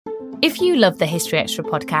If you love the History Extra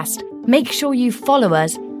podcast, make sure you follow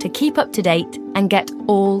us to keep up to date and get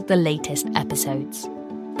all the latest episodes.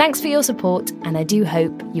 Thanks for your support, and I do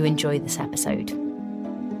hope you enjoy this episode.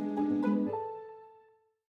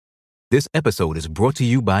 This episode is brought to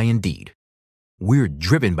you by Indeed. We're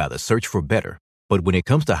driven by the search for better, but when it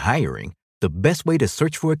comes to hiring, the best way to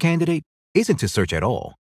search for a candidate isn't to search at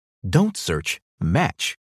all. Don't search,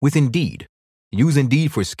 match with Indeed. Use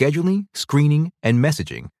Indeed for scheduling, screening, and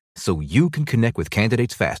messaging so you can connect with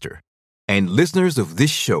candidates faster. And listeners of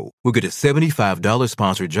this show will get a $75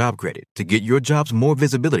 sponsored job credit to get your jobs more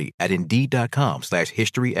visibility at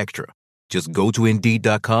Indeed.com/HistoryExtra. Just go to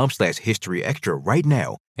Indeed.com/HistoryExtra right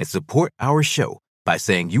now and support our show by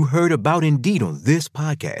saying you heard about Indeed on this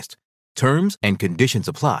podcast. Terms and conditions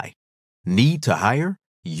apply. Need to hire?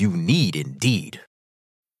 You need Indeed.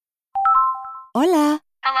 Hola.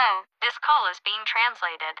 Hello, this call is being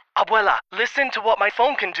translated. Abuela, listen to what my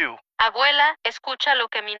phone can do. Abuela, escucha lo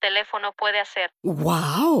que mi teléfono puede hacer.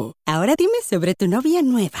 Wow. Ahora dime sobre tu novia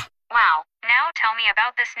nueva. Wow, now tell me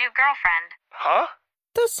about this new girlfriend. Huh?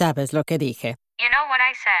 Tú sabes lo que dije. You know what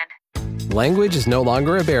I said. Language is no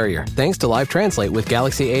longer a barrier thanks to Live Translate with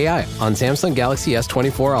Galaxy AI on Samsung Galaxy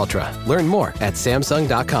S24 Ultra. Learn more at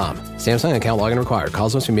Samsung.com. Samsung account login required.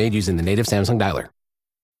 Calls must be made using the native Samsung dialer.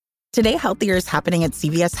 Today, Healthier is happening at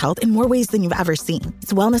CVS Health in more ways than you've ever seen.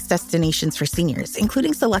 It's wellness destinations for seniors,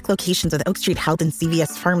 including select locations with Oak Street Health and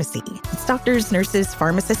CVS Pharmacy. It's doctors, nurses,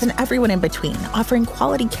 pharmacists, and everyone in between, offering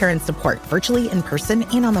quality care and support virtually, in person,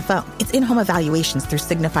 and on the phone. It's in-home evaluations through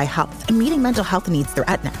Signify Health and meeting mental health needs through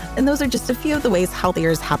Aetna. And those are just a few of the ways Healthier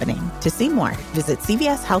is happening. To see more, visit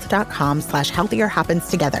cvshealth.com/healthier happens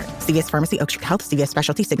together. CVS Pharmacy, Oak Street Health, CVS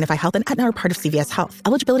Specialty, Signify Health, and Aetna are part of CVS Health.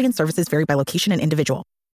 Eligibility and services vary by location and individual.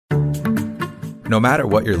 No matter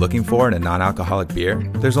what you're looking for in a non-alcoholic beer,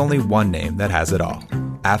 there's only one name that has it all.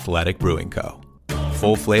 Athletic Brewing Co.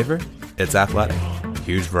 Full flavor? It's athletic.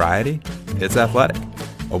 Huge variety? It's athletic.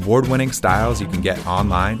 Award-winning styles you can get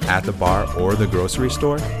online, at the bar, or the grocery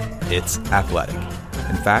store? It's athletic.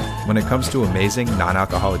 In fact, when it comes to amazing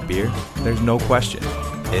non-alcoholic beer, there's no question.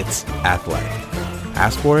 It's athletic.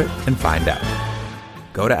 Ask for it and find out.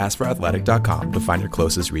 Go to askforathletic.com to find your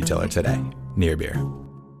closest retailer today. Near Beer.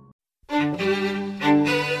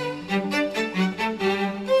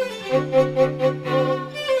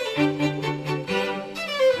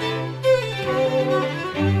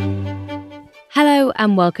 Hello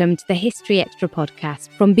and welcome to the History Extra podcast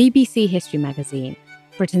from BBC History Magazine,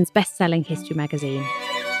 Britain's best-selling history magazine.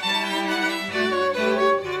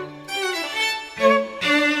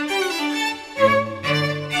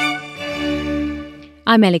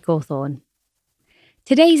 I'm Ellie Cawthorne.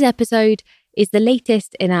 Today's episode is the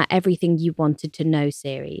latest in our Everything You Wanted to Know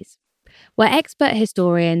series, where expert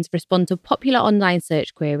historians respond to popular online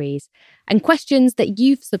search queries and questions that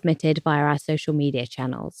you've submitted via our social media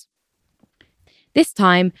channels. This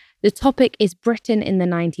time, the topic is Britain in the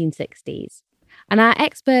 1960s, and our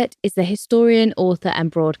expert is the historian, author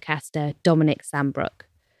and broadcaster Dominic Sambrook,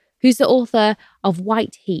 who's the author of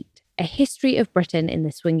White Heat, A History of Britain in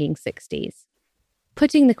the Swinging 60s.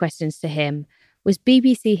 Putting the questions to him was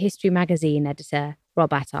BBC History Magazine editor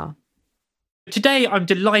Rob Attar. Today, I'm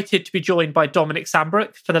delighted to be joined by Dominic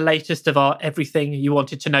Sambrook for the latest of our Everything You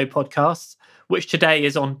Wanted to Know podcasts, which today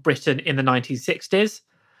is on Britain in the 1960s.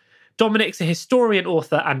 Dominic's a historian,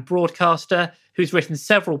 author and broadcaster who's written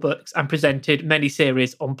several books and presented many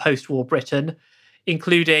series on post-war Britain,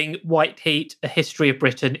 including White Heat, A History of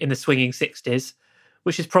Britain in the Swinging 60s,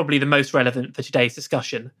 which is probably the most relevant for today's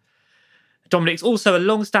discussion. Dominic's also a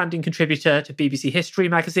long-standing contributor to BBC History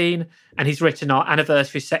Magazine, and he's written our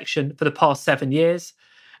anniversary section for the past 7 years.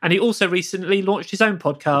 And he also recently launched his own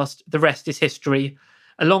podcast, The Rest is History,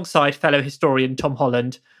 alongside fellow historian Tom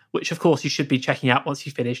Holland, which, of course, you should be checking out once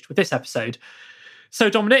you've finished with this episode. So,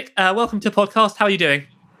 Dominic, welcome to the podcast. How are you doing?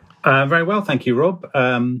 Very well, thank you, Rob.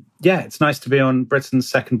 It's nice to be on Britain's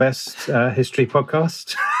second best history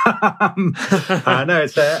podcast.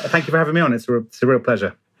 Thank you for having me on. It's a real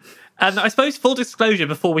pleasure. And I suppose, full disclosure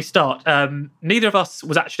before we start, neither of us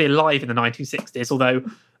was actually alive in the 1960s, although,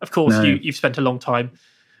 of course, you've spent a long time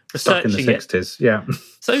researching Stuck in the 60s, yeah.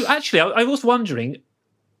 So, actually, I was wondering,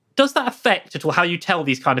 does that affect at all how you tell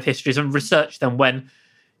these kind of histories and research them when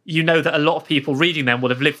you know that a lot of people reading them will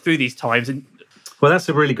have lived through these times? Well, that's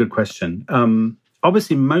a really good question.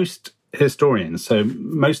 Obviously, most historians, so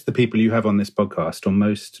most of the people you have on this podcast, or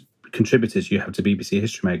most contributors you have to BBC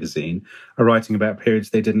History Magazine, are writing about periods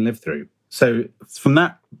they didn't live through. So from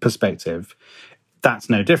that perspective, that's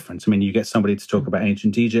no different. I mean, you get somebody to talk about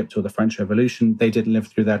ancient Egypt or the French Revolution, they didn't live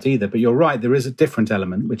through that either. But you're right, there is a different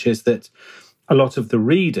element, which is that a lot of the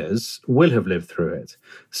readers will have lived through it.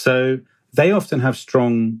 So they often have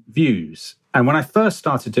strong views. And when I first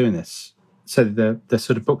started doing this, so the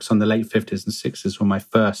sort of books on the late 50s and 60s were my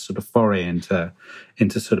first sort of foray into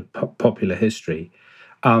sort of popular history.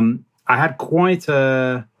 I had quite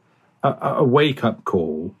a wake-up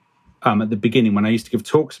call at the beginning when I used to give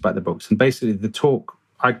talks about the books. And basically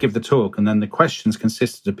I'd give the talk, and then the questions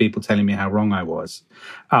consisted of people telling me how wrong I was,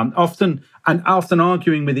 often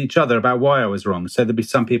arguing with each other about why I was wrong. So there'd be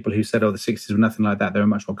some people who said, "Oh, the 60s were nothing like that; they were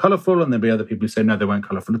much more colourful," and there'd be other people who said, "No, they weren't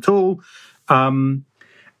colourful at all." And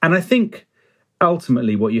I think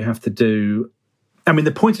ultimately, what you have to do, I mean,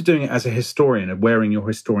 the point of doing it as a historian, of wearing your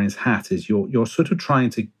historian's hat, is you're sort of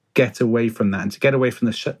trying to get away from that and to get away from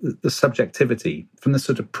the subjectivity, from the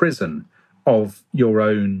sort of prison of your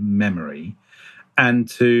own memory, and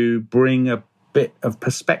to bring a bit of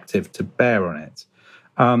perspective to bear on it.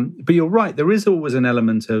 But you're right, there is always an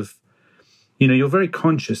element of, you're very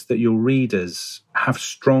conscious that your readers have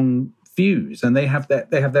strong views and they have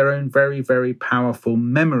their own very, very powerful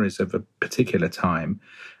memories of a particular time.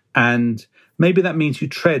 And maybe that means you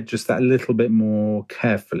tread just that little bit more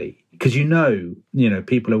carefully because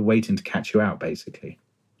people are waiting to catch you out, basically.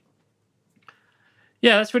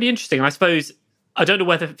 Yeah, that's really interesting. I suppose, I don't know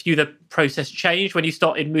whether for you the process changed when you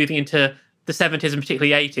started moving into the 70s and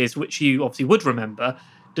particularly 80s, which you obviously would remember.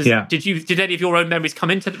 Did any of your own memories come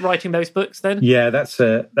into writing those books then? Yeah, that's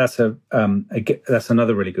another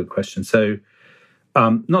really good question. So,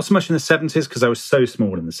 not so much in the 70s because I was so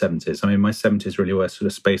small in the 70s. I mean, my 70s really were sort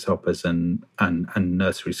of space operas and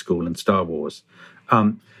nursery school and Star Wars.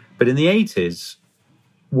 But in the 80s,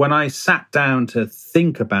 when I sat down to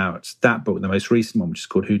think about that book, the most recent one, which is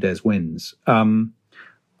called Who Dares Wins,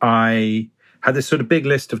 I had this sort of big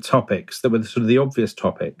list of topics that were sort of the obvious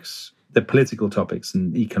topics, the political topics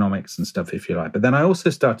and economics and stuff, if you like. But then I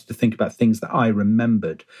also started to think about things that I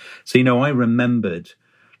remembered. So, I remembered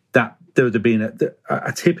that there would have been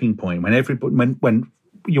a tipping point when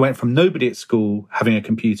you went from nobody at school having a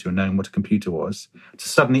computer and knowing what a computer was to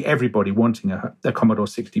suddenly everybody wanting a Commodore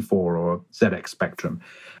 64 or ZX Spectrum.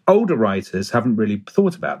 Older writers haven't really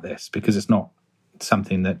thought about this because it's not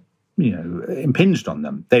something that, impinged on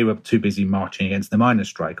them. They were too busy marching against the miners'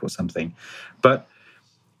 strike or something. But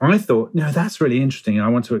I thought, that's really interesting. I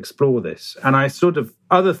want to explore this. And I sort of,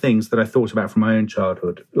 other things that I thought about from my own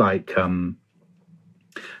childhood, like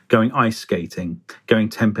going ice skating, going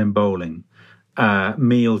ten-pin bowling,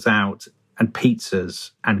 meals out and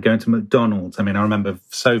pizzas and going to McDonald's. I mean, I remember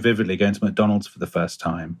so vividly going to McDonald's for the first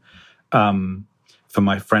time for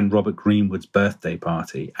my friend Robert Greenwood's birthday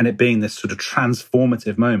party and it being this sort of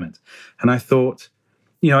transformative moment. And I thought,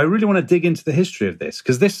 I really want to dig into the history of this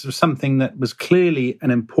because this was something that was clearly an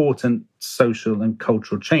important social and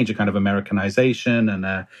cultural change, a kind of Americanization and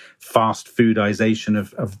a fast foodization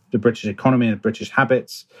of the British economy and British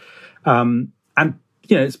habits. And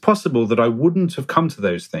it's possible that I wouldn't have come to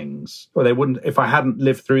those things, or they wouldn't if I hadn't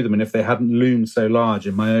lived through them and if they hadn't loomed so large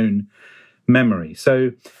in my own memory.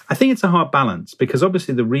 So I think it's a hard balance because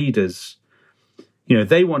obviously the readers,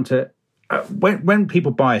 they want to, when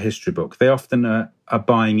people buy a history book, they often are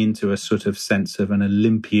buying into a sort of sense of an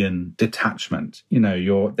Olympian detachment.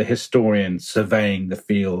 You're the historian surveying the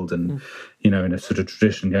field and, in a sort of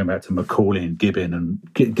tradition going back to Macaulay and Gibbon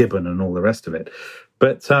and all the rest of it.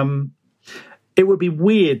 But it would be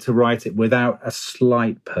weird to write it without a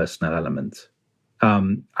slight personal element.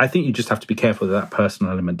 I think you just have to be careful that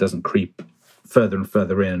personal element doesn't creep further and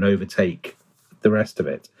further in and overtake the rest of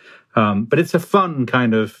it. But it's a fun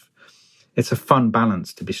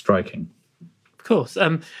balance to be striking. Of course.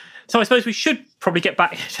 So I suppose we should probably get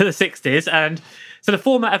back to the 60s. And so the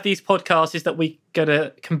format of these podcasts is that we're going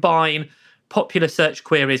to combine popular search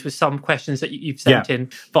queries with some questions that you've sent in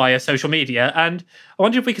via social media. And I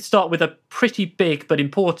wonder if we could start with a pretty big but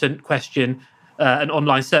important question, an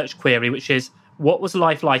online search query, which is, what was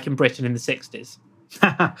life like in Britain in the 60s?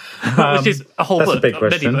 Which is a whole book,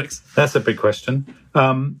 many books. That's a big question.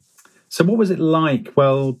 So what was it like?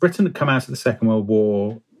 Well, Britain had come out of the Second World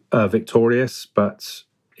War victorious, but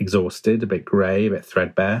exhausted, a bit grey, a bit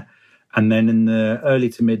threadbare. And then in the early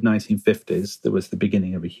to mid-1950s, there was the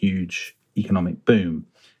beginning of a huge economic boom.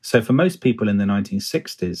 So for most people in the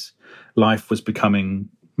 1960s, life was becoming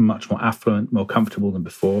much more affluent, more comfortable than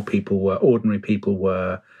before. Ordinary people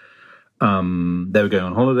were, they were going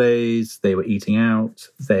on holidays, they were eating out,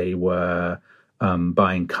 they were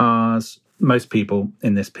buying cars. Most people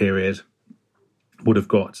in this period would have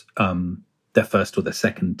got their first or their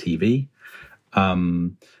second TV.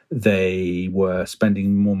 They were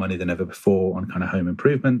spending more money than ever before on kind of home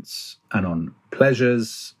improvements and on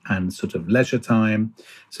pleasures and sort of leisure time.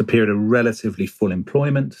 It's a period of relatively full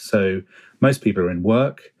employment. So most people are in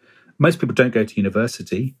work. Most people don't go to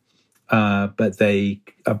university, but they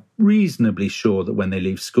are reasonably sure that when they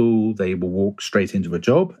leave school, they will walk straight into a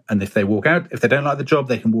job. And if they walk out, if they don't like the job,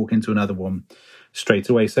 they can walk into another one straight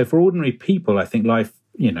away. So for ordinary people, I think life,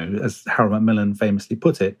 as Harold Macmillan famously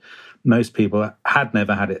put it, most people had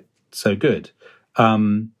never had it so good.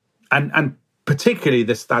 And particularly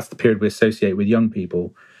that's the period we associate with young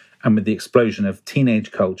people and with the explosion of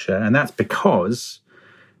teenage culture. And that's because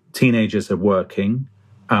teenagers are working.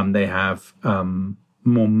 They have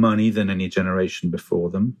more money than any generation before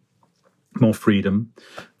them, more freedom.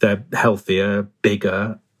 They're healthier,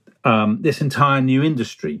 bigger. This entire new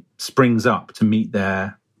industry springs up to meet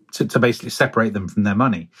to basically separate them from their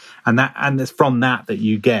money. And it's from that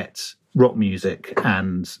you get rock music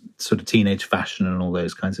and sort of teenage fashion and all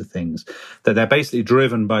those kinds of things, that they're basically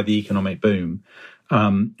driven by the economic boom.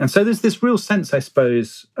 And so there's this real sense, I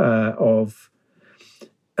suppose, of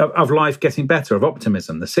life getting better, of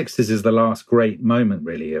optimism. The 60s is the last great moment,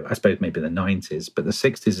 really. I suppose maybe the 90s, but the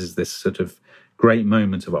 60s is this sort of great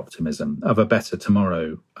moment of optimism, of a better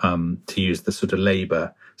tomorrow, to use the sort of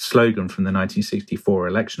Labour slogan from the 1964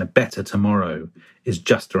 election. A better tomorrow is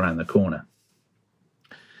just around the corner.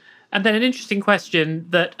 And then an interesting question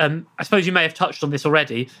that I suppose you may have touched on this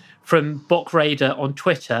already, from Bok Raider on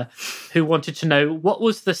Twitter, who wanted to know, what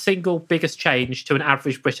was the single biggest change to an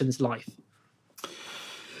average Briton's life?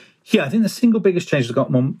 Yeah, I think the single biggest change they've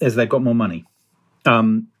got more money.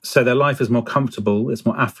 So their life is more comfortable, it's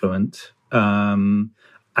more affluent. And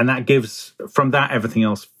that gives, from that, everything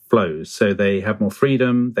else flows. So they have more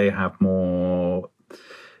freedom, they have more,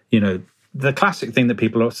 the classic thing that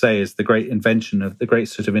people say is the great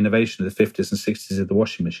sort of innovation of the 50s and 60s of the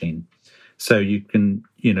washing machine. So you can,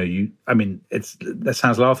 that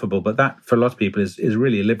sounds laughable, but that for a lot of people is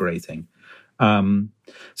really liberating.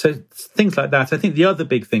 So things like that. I think the other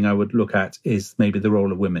big thing I would look at is maybe the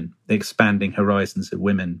role of women, the expanding horizons of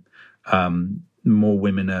women. More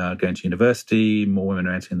women are going to university, more women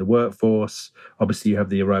are entering the workforce. Obviously, you have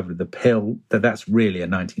the arrival of the pill. That's really a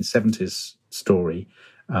 1970s story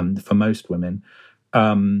for most women.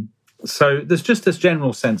 So there's just this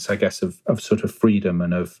general sense, I guess, of sort of freedom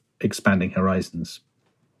and of expanding horizons.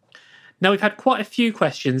 Now, we've had quite a few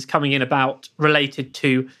questions coming in related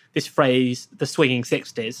to this phrase, the swinging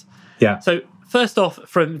 60s. Yeah. So first off,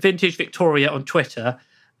 from Vintage Victoria on Twitter,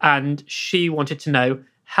 and she wanted to know,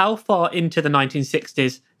 how far into the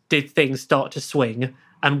 1960s did things start to swing?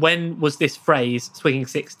 And when was this phrase, swinging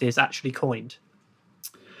 60s, actually coined?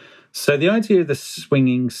 So the idea of the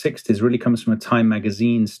swinging 60s really comes from a Time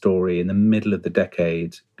magazine story in the middle of the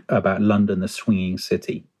decade about London, the swinging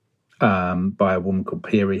city, by a woman called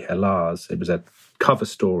Piri Helars. It was a cover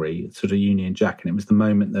story, sort of Union Jack, and it was the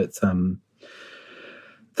moment that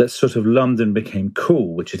that sort of London became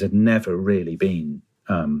cool, which it had never really been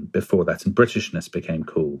before that, and Britishness became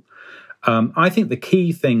cool. I think the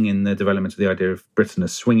key thing in the development of the idea of Britain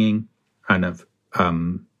as swinging and of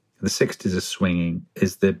the 60s as swinging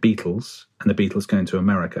is the Beatles and the Beatles going to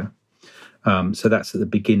America. So that's at the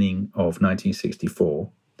beginning of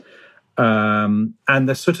 1964. And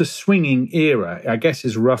the sort of swinging era, I guess,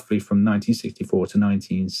 is roughly from 1964 to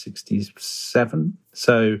 1967.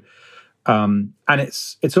 So, and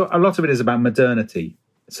it's a lot of it is about modernity.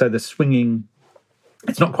 So the swinging,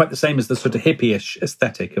 it's not quite the same as the sort of hippie-ish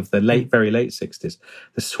aesthetic of the very late 60s.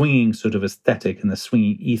 The swinging sort of aesthetic and the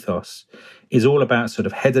swinging ethos is all about sort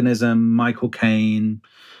of hedonism, Michael Caine,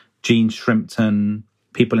 Gene Shrimpton,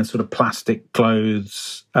 people in sort of plastic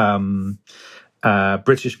clothes,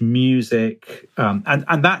 British music,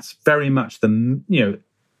 and that's very much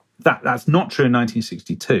that's not true in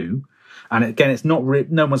 1962. And again, it's not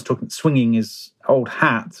no one's talking. Swinging is old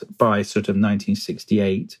hat by sort of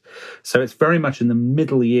 1968, so it's very much in the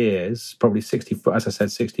middle years, probably 64, as I said,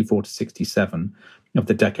 64 to 67 of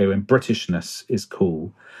the decade when Britishness is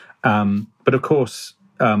cool. But of course,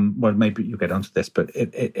 well, maybe you'll get onto this, but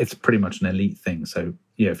it's pretty much an elite thing. So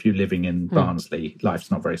if you're living in Barnsley, life's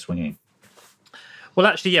not very swinging. Well,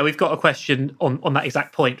 actually, we've got a question on that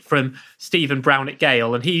exact point from Stephen Brown at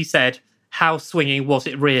Gale, and he said, how swinging was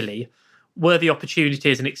it really? Were the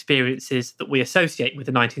opportunities and experiences that we associate with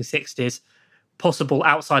the 1960s possible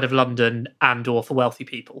outside of London and or for wealthy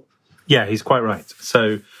people? Yeah, he's quite right.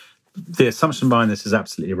 So the assumption behind this is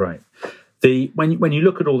absolutely right. When you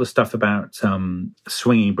look at all the stuff about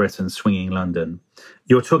swinging Britain, swinging London,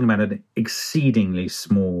 you're talking about an exceedingly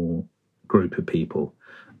small group of people.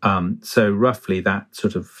 So roughly that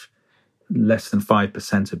sort of less than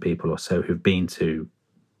 5% of people or so who've been to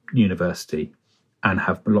university and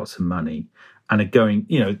have lots of money and are going,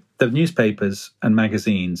 the newspapers and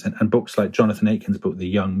magazines and books like Jonathan Aitken's book, The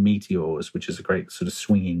Young Meteors, which is a great sort of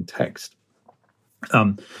swinging text.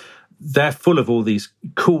 They're full of all these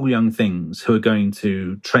cool young things who are going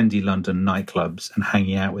to trendy London nightclubs and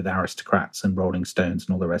hanging out with aristocrats and Rolling Stones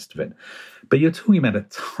and all the rest of it. But you're talking about a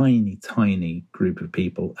tiny, tiny group of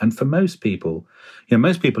people. And for most people,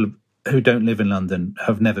 most people who don't live in London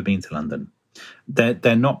have never been to London.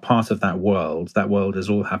 They're not part of that world. That world is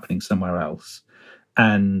all happening somewhere else.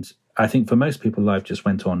 And I think for most people, life just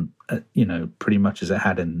went on, pretty much as it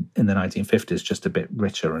had in the 1950s, just a bit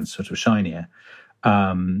richer and sort of shinier.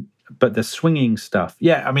 But the swinging stuff,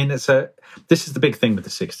 this is the big thing with the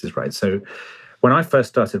 60s, right? So when I first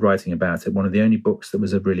started writing about it, one of the only books that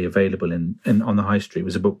was really available on the high street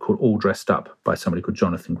was a book called All Dressed Up by somebody called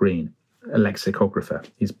Jonathan Green, a lexicographer,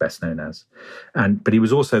 he's best known as. But he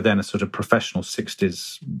was also then a sort of professional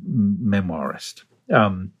 60s memoirist.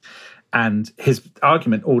 And his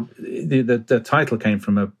argument, or the title came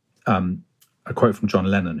from a quote from John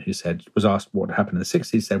Lennon, who was asked what happened in the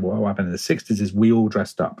 60s. He said, well, what happened in the 60s is we all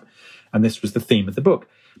dressed up. And this was the theme of the book.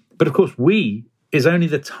 But of course, we is only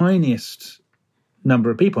the tiniest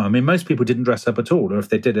number of people. I mean, most people didn't dress up at all, or if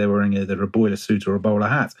they did, they were wearing either a boiler suit or a bowler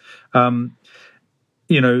hat. The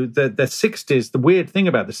 60s, the weird thing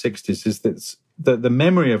about the 60s is that the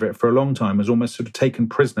memory of it for a long time was almost sort of taken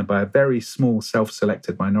prisoner by a very small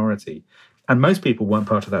self-selected minority. And most people weren't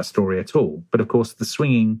part of that story at all. But of course, the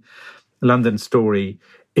swinging London story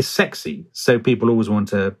is sexy, so people always want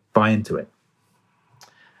to buy into it.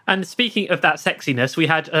 And speaking of that sexiness, we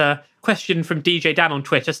had a question from DJ Dan on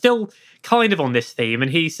Twitter, still kind of on this theme,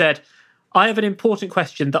 and he said, I have an important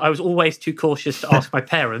question that I was always too cautious to ask my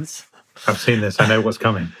parents. I've seen this, I know what's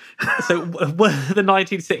coming. So were the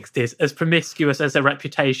 1960s as promiscuous as their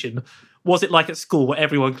reputation? Was it like at school where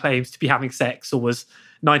everyone claims to be having sex, or was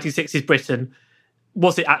 1960s Britain,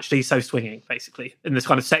 was it actually so swinging, basically, in this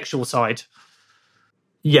kind of sexual side?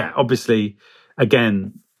 Yeah, obviously,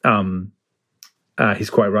 again, he's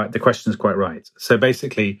quite right. The question is quite right. So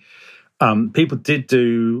basically, people did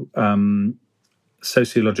do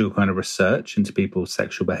sociological kind of research into people's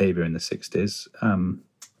sexual behaviour in the 60s.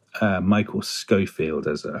 Michael Schofield,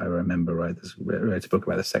 as I remember, wrote a book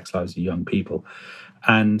about the sex lives of young people.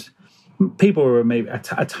 And people were maybe a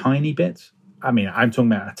tiny bit. I mean, I'm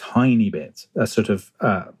talking about a tiny bit, a sort of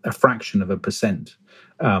a fraction of a percent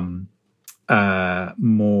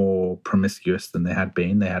more promiscuous than they had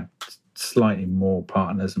been. They had slightly more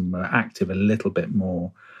partners and were active a little bit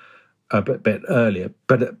more, a bit earlier.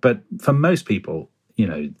 But for most people,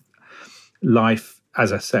 life,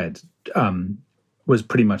 as I said, was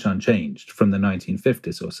pretty much unchanged from the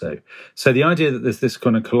 1950s or so. So the idea that there's this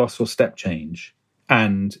kind of colossal step change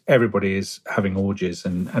and everybody is having orgies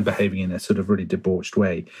and behaving in a sort of really debauched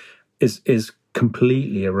way is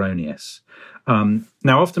completely erroneous.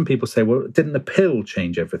 Now, often people say, well, didn't the pill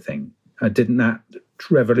change everything? Didn't that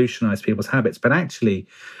revolutionize people's habits? But actually,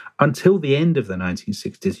 until the end of the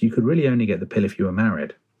 1960s, you could really only get the pill if you were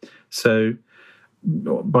married. So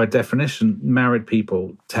by definition, married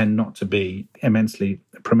people tend not to be immensely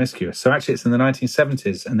promiscuous. So actually, it's in the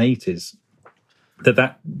 1970s and 80s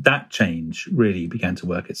that change really began to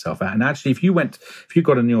work itself out. And actually, if you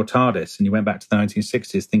got in your TARDIS and you went back to the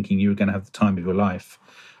 1960s thinking you were going to have the time of your life,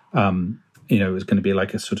 it was going to be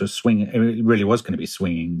like a sort of swing. It really was going to be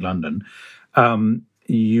swinging London.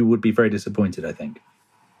 You would be very disappointed, I think.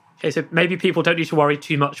 Okay, so maybe people don't need to worry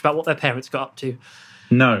too much about what their parents got up to.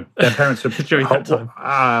 No, their parents were during that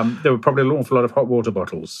time. There were probably an awful lot of hot water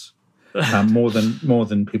bottles, more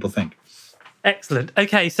than people think. Excellent.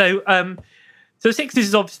 Okay, so the 60s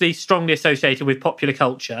is obviously strongly associated with popular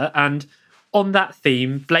culture, and on that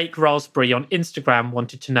theme, Blake Raspberry on Instagram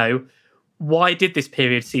wanted to know, why did this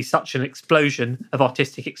period see such an explosion of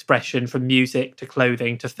artistic expression, from music to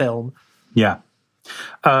clothing to film? Yeah.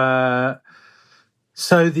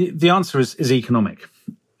 So the answer is economic.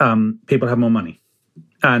 People have more money.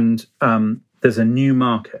 And there's a new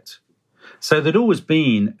market. So there'd always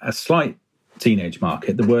been a slight teenage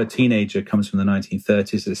market. The word teenager comes from the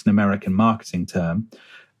 1930s. It's an American marketing term.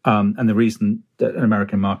 And the reason that an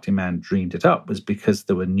American marketing man dreamed it up was because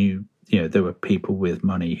there were people with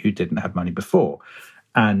money who didn't have money before.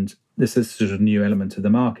 And this is sort of a new element of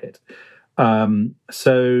the market.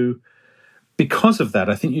 So because of that,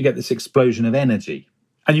 I think you get this explosion of energy.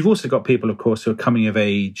 And you've also got people, of course, who are coming of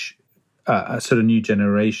age, a sort of new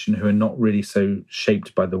generation who are not really so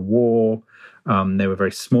shaped by the war. They were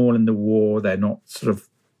very small in the war. They're not sort of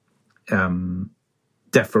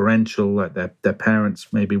deferential, like their parents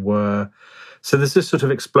maybe were. So there's this sort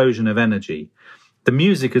of explosion of energy. The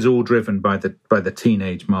music is all driven by the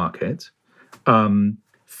teenage market.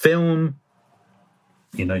 Film,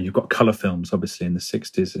 you've got colour films, obviously, in the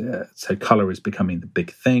 60s. So colour is becoming the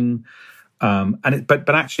big thing. But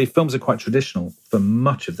actually, films are quite traditional for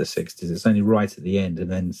much of the 60s. It's only right at the end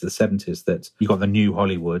and then it's the 70s that you got the new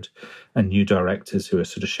Hollywood and new directors who are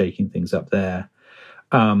sort of shaking things up there.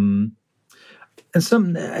 And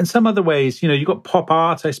some other ways, you've got pop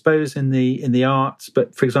art, I suppose, in the arts.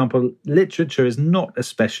 But for example, literature is not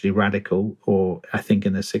especially radical, or I think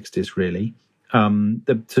in the 60s, really.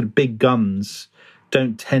 The sort of big guns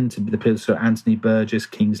don't tend to be the people. So Anthony Burgess,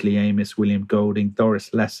 Kingsley Amis, William Golding,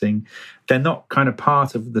 Doris Lessing, they're not kind of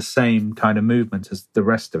part of the same kind of movement as the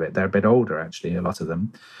rest of it. They're a bit older, actually, a lot of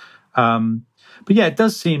them. But yeah, it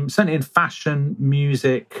does seem, certainly in fashion,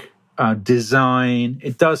 music, design,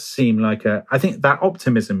 it does seem like I think that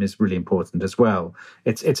optimism is really important as well.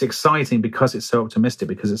 It's exciting because it's so optimistic,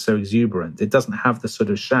 because it's so exuberant. It doesn't have the sort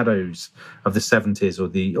of shadows of the 70s or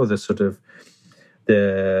the sort of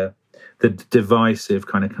the divisive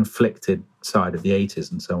kind of conflicted side of the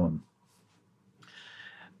 80s and so on.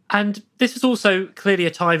 And this was also clearly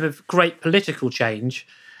a time of great political change.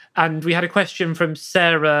 And we had a question from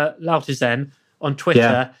Sarah Lautizen on Twitter.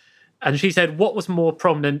 Yeah. And she said, what was more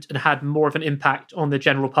prominent and had more of an impact on the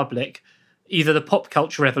general public, either the pop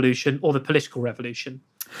culture revolution or the political revolution?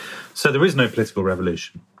 So there is no political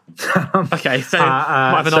revolution. Okay, so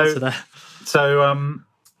might have an answer there. So,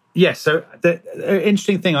 yes, so the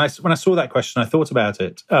interesting thing, when I saw that question, I thought about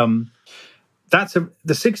it. The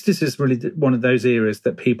 60s is really one of those eras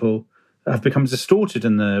that people have become distorted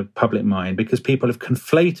in the public mind because people have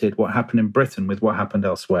conflated what happened in Britain with what happened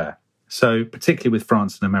elsewhere. So particularly with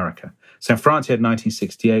France and America. So in France, you had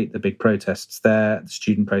 1968, the big protests there, the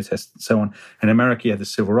student protests and so on. In America, you had the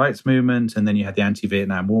civil rights movement, and then you had the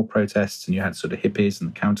anti-Vietnam War protests, and you had sort of hippies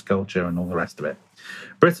and the counterculture and all the rest of it.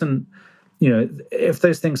 Britain, if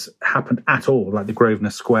those things happened at all, like the Grosvenor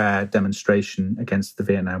Square demonstration against the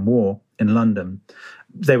Vietnam War in London,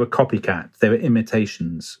 they were copycat. They were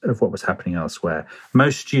imitations of what was happening elsewhere.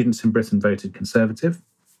 Most students in Britain voted Conservative.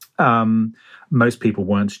 Most people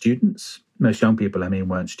weren't students. Most young people,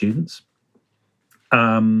 weren't students.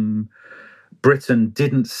 Britain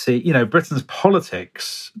didn't see, Britain's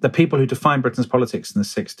politics, the people who defined Britain's politics in the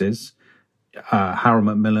 60s, Harold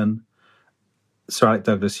Macmillan, Sir Alec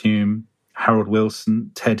Douglas-Home, Harold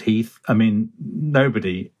Wilson, Ted Heath.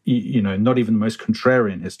 Nobody, not even the most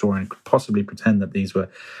contrarian historian could possibly pretend that these were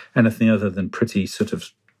anything other than pretty sort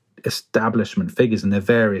of establishment figures in their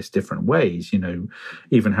various different ways.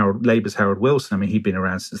 Even Labour's Harold Wilson, he'd been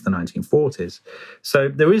around since the 1940s. So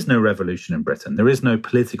there is no revolution in Britain. There is no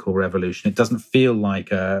political revolution. It doesn't feel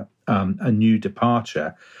like a new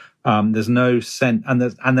departure. There's no sense,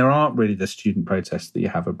 and there aren't really the student protests that you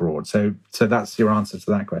have abroad. So that's your answer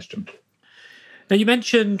to that question. Now, you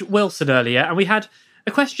mentioned Wilson earlier, and we had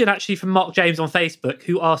a question actually from Mark James on Facebook,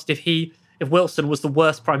 who asked if Wilson was the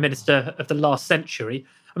worst prime minister of the last century.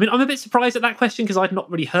 I'm a bit surprised at that question because I'd not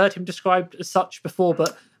really heard him described as such before,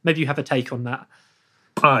 but maybe you have a take on that.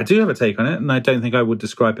 I do have a take on it, and I don't think I would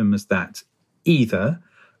describe him as that either.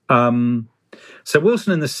 So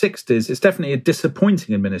Wilson in the 60s, it's definitely a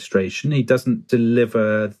disappointing administration. He doesn't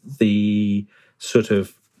deliver the sort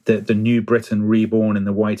of the new Britain reborn in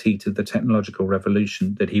the white heat of the technological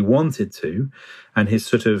revolution that he wanted to, and his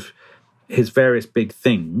various big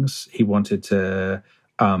things. He wanted to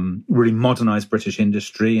really modernise British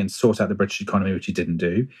industry and sort out the British economy, which he didn't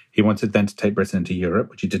do. He wanted then to take Britain into Europe,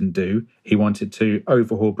 which he didn't do. He wanted to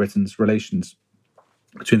overhaul Britain's relations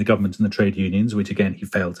between the government and the trade unions, which again he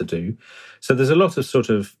failed to do. So there's a lot of sort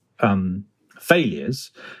of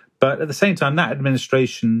failures, but at the same time, that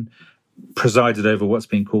administration presided over what's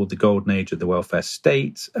been called the golden age of the welfare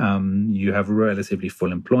state. You have relatively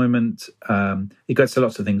full employment. It gets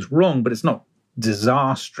lots of things wrong, but it's not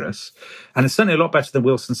disastrous. And it's certainly a lot better than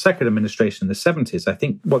Wilson's second administration in the 70s. I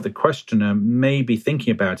think what the questioner may be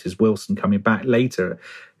thinking about is Wilson coming back later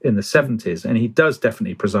in the 70s. And he does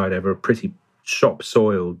definitely preside over a pretty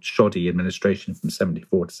shop-soiled, shoddy administration from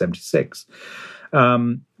 74 to 76.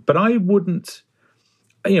 But I wouldn't...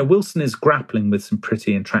 Wilson is grappling with some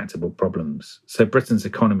pretty intractable problems. So Britain's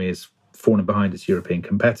economy is falling behind its European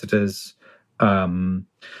competitors.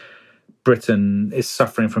 Britain is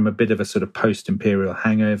suffering from a bit of a sort of post-imperial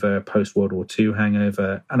hangover, post-World War II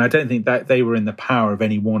hangover. And I don't think that they were in the power of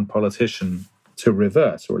any one politician to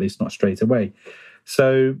reverse, or at least not straight away.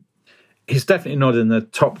 So he's definitely not in the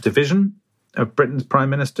top division of Britain's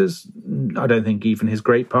prime ministers. I don't think even his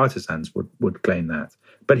great partisans would claim that.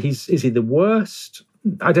 But is he the worst?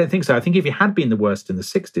 I don't think so. I think if he had been the worst in the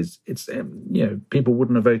 60s, it's people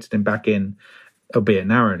wouldn't have voted him back in, albeit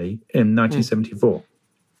narrowly, in 1974.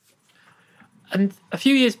 And a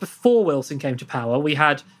few years before Wilson came to power, we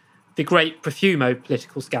had the great Profumo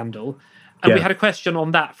political scandal. And we had a question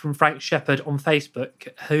on that from Frank Shepherd on Facebook,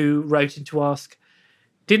 who wrote in to ask,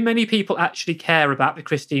 did many people actually care about the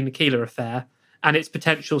Christine Keeler affair and its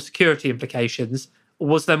potential security implications, or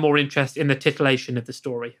was there more interest in the titillation of the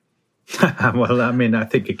story? Well, I mean, I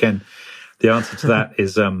think, again, the answer to that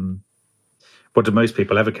is what do most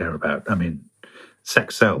people ever care about? I mean,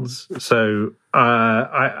 sex sells. So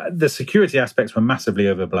the security aspects were massively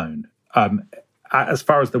overblown. As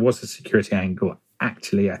far as there was a security angle,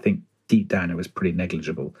 actually, I think deep down it was pretty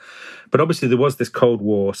negligible. But obviously there was this Cold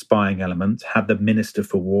War spying element. Had the Minister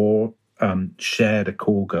for War shared a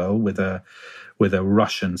call girl with a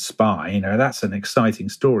Russian spy, that's an exciting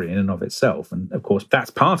story in and of itself. And of course, that's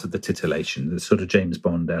part of the titillation, the sort of James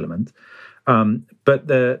Bond element. But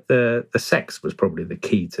the sex was probably the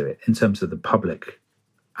key to it in terms of the public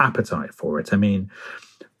appetite for it. I mean,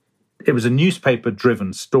 it was a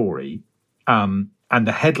newspaper-driven story, and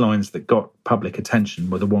the headlines that got public attention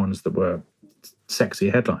were the ones that were sexy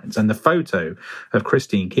headlines. And the photo of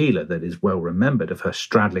Christine Keeler that is well remembered, of her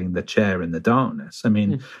straddling the chair in the darkness, I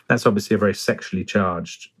mean, that's obviously a very sexually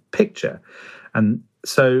charged picture. And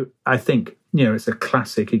so I think, it's a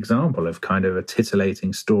classic example of kind of a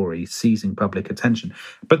titillating story seizing public attention.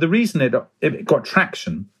 But the reason it got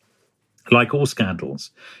traction, like all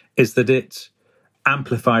scandals, is that it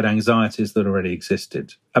amplified anxieties that already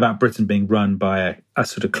existed about Britain being run by a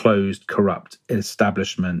sort of closed, corrupt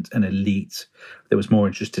establishment, an elite that was more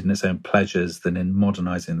interested in its own pleasures than in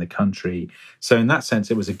modernising the country. So in that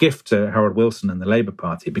sense, it was a gift to Harold Wilson and the Labour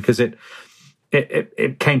Party, because it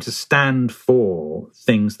came to stand for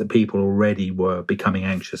things that people already were becoming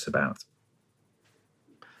anxious about.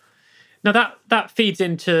 Now that feeds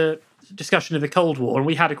into discussion of the Cold War, and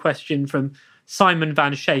we had a question from Simon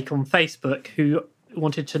Van Schaik on Facebook, who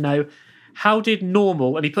wanted to know, how did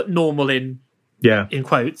normal, and he put normal in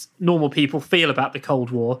quotes, normal people feel about the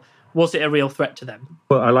Cold War? Was it a real threat to them?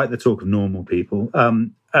 Well, I like the talk of normal people.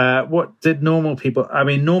 What did normal people... I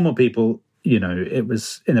mean, normal people, it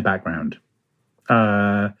was in the background.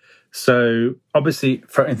 So obviously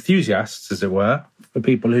for enthusiasts, as it were, for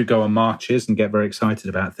people who go on marches and get very excited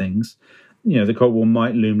about things, the Cold War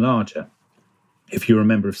might loom larger. If you're a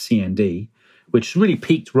member of CND, which really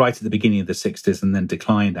peaked right at the beginning of the 60s and then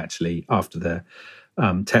declined, actually, after the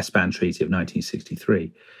Test Ban Treaty of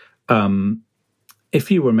 1963. If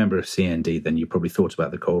you were a member of CND, then you probably thought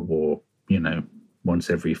about the Cold War, once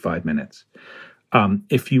every 5 minutes.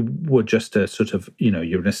 If you were just a sort of,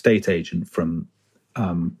 you're an estate agent from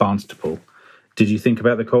Barnstaple, did you think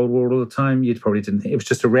about the Cold War all the time? You probably didn't think. It was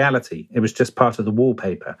just a reality. It was just part of the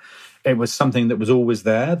wallpaper. It was something that was always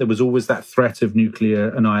there. There was always that threat of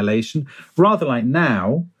nuclear annihilation. Rather like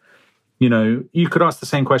now, you could ask the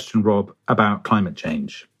same question, Rob, about climate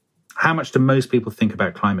change. How much do most people think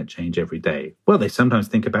about climate change every day? Well, they sometimes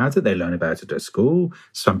think about it. They learn about it at school.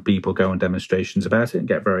 Some people go on demonstrations about it and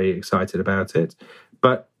get very excited about it.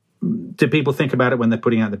 But do people think about it when they're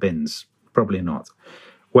putting out the bins? Probably not.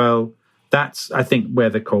 Well, that's, I think, where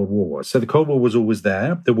the Cold War was. So the Cold War was always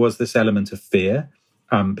there. There was this element of fear.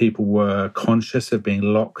 People were conscious of being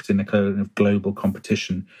locked in a kind of global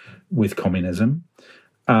competition with communism.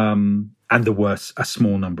 And there were a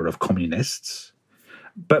small number of communists.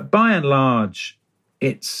 But by and large,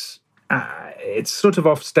 it's sort of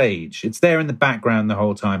off stage. It's there in the background the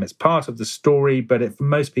whole time. It's part of the story, but for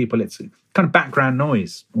most people, it's kind of background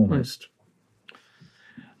noise almost.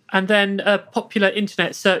 And then a popular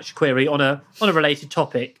internet search query on a related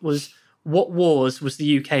topic was, what wars was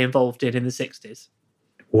the UK involved in the 60s?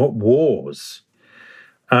 What wars?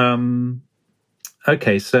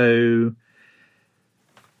 Okay, so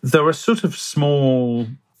there were sort of small,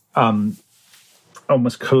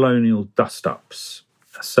 almost colonial dust-ups.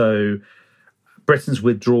 So Britain's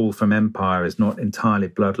withdrawal from empire is not entirely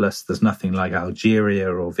bloodless. There's nothing like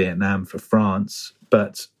Algeria or Vietnam for France.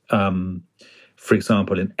 But, for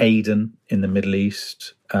example, in Aden in the Middle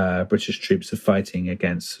East, British troops are fighting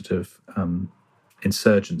against sort of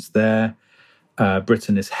insurgents there.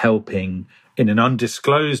 Britain is helping in an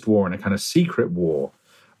undisclosed war, in a kind of secret war,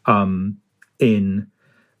 in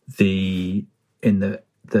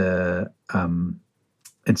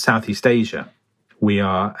Southeast Asia. We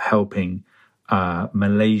are helping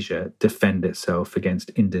Malaysia defend itself against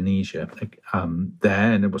Indonesia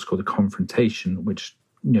there, and it was called a confrontation, which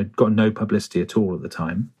got no publicity at all at the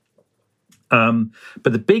time.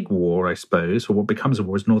 But the big war, I suppose, or what becomes a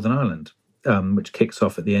war, is Northern Ireland. which kicks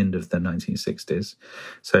off at the end of the 1960s.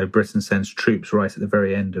 So Britain sends troops right at the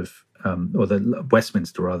very end of, or the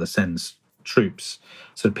Westminster rather sends troops,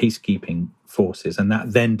 sort of peacekeeping forces, and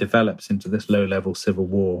that then develops into this low-level civil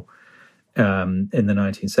war in the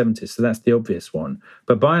 1970s. So that's the obvious one.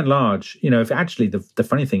 But by and large, if actually the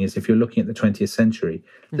funny thing is, if you're looking at the 20th century,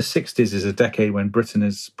 the 60s is a decade when Britain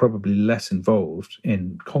is probably less involved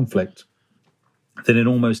in conflict than in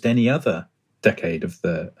almost any other decade of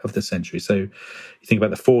the century. So you think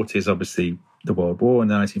about the 40s, obviously the World War. In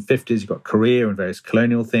the 1950s, you've got Korea and various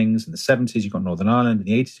colonial things. In the 70s, you've got Northern Ireland. In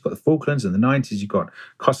the 80s, you've got the Falklands. In the 90s, you've got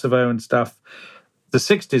Kosovo and stuff. The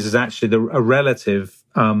 60s is actually a relative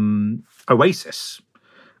oasis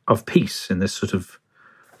of peace in this sort of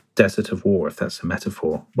desert of war, if that's a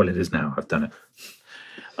metaphor. Well, it is now. I've done it.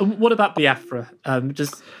 What about Biafra?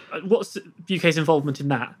 What's the UK's involvement in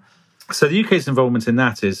that? So the UK's involvement in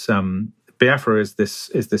that is Biafra is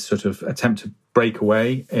this sort of attempt to break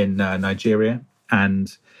away in Nigeria,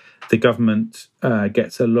 and the government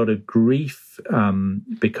gets a lot of grief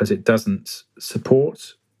because it doesn't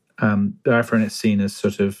support Biafra, and it's seen as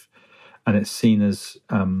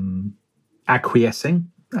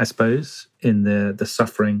acquiescing, I suppose, in the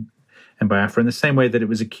suffering in Biafra, in the same way that it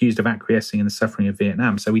was accused of acquiescing in the suffering of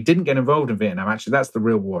Vietnam. So we didn't get involved in Vietnam. Actually, that's the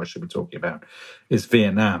real war I should be talking about, is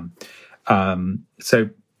Vietnam. All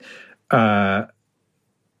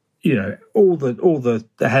the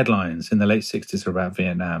headlines in the late 60s are about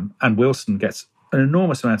Vietnam, and Wilson gets an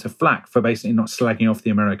enormous amount of flack for basically not slagging off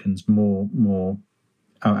the Americans more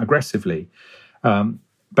aggressively.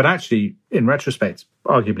 But actually, in retrospect,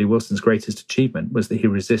 arguably Wilson's greatest achievement was that he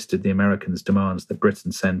resisted the Americans' demands that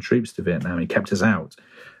Britain send troops to Vietnam. He kept us out,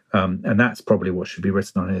 and that's probably what should be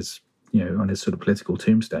written on his sort of political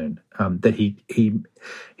tombstone. That he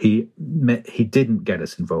didn't get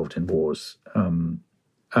us involved in wars,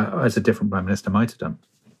 as a different prime minister might have done.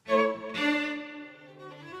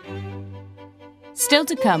 Still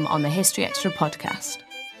to come on the History Extra podcast.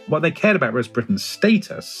 What they cared about was Britain's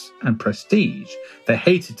status and prestige. They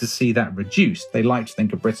hated to see that reduced. They liked to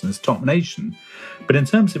think of Britain as top nation. But in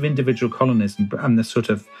terms of individual colonies and the sort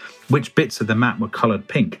of which bits of the map were coloured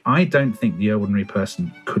pink, I don't think the ordinary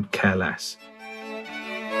person could care less.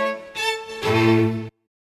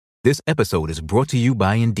 This episode is brought to you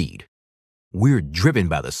by Indeed. We're driven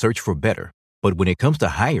by the search for better, but when it comes to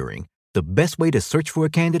hiring, the best way to search for a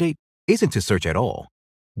candidate isn't to search at all.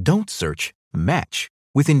 Don't search, match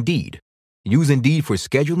with Indeed. Use Indeed for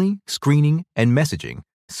scheduling, screening, and messaging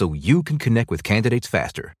so you can connect with candidates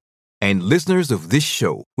faster. And listeners of this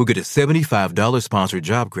show will get a $75 sponsored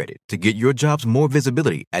job credit to get your jobs more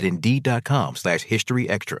visibility at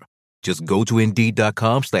Indeed.com/HistoryExtra. Just go to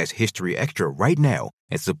Indeed.com/HistoryExtra right now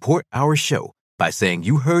and support our show by saying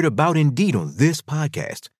you heard about Indeed on this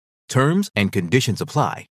podcast. Terms and conditions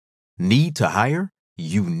apply. Need to hire?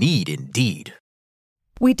 You need Indeed.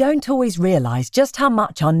 We don't always realise just how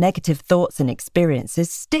much our negative thoughts and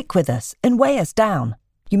experiences stick with us and weigh us down.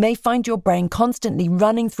 You may find your brain constantly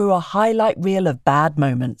running through a highlight reel of bad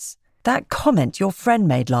moments. That comment your friend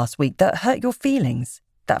made last week that hurt your feelings.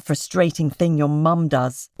 That frustrating thing your mum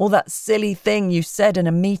does. Or that silly thing you said in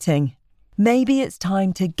a meeting. Maybe it's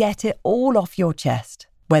time to get it all off your chest.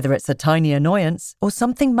 Whether it's a tiny annoyance or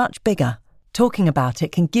something much bigger, talking about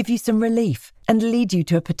it can give you some relief and lead you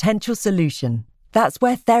to a potential solution. That's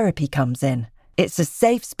where therapy comes in. It's a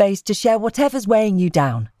safe space to share whatever's weighing you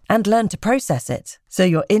down and learn to process it, so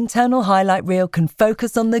your internal highlight reel can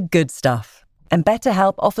focus on the good stuff. And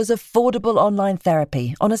BetterHelp offers affordable online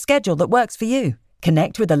therapy on a schedule that works for you.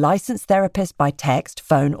 Connect with a licensed therapist by text,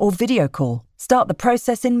 phone, or video call. Start the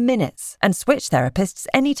process in minutes and switch therapists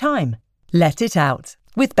anytime. Let it out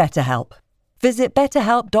with BetterHelp. Visit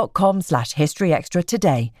betterhelp.com/historyextra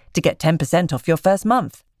today to get 10% off your first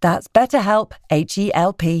month. That's BetterHelp,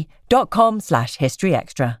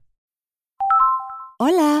 HELP.com/historyextra.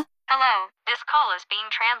 Hola. Hello, this call is being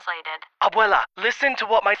translated. Abuela, listen to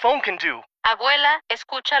what my phone can do. Abuela,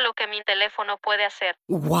 escucha lo que mi teléfono puede hacer.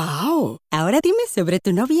 Wow. Ahora dime sobre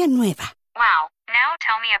tu novia nueva. Wow, now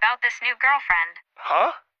tell me about this new girlfriend.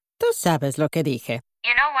 Huh? Tú sabes lo que dije.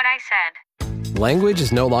 You know what I said. Language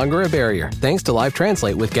is no longer a barrier thanks to Live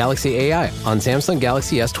Translate with Galaxy AI on Samsung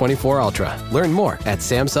Galaxy S24 Ultra. Learn more at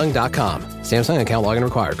Samsung.com. Samsung account login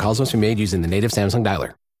required. Calls must be made using the native Samsung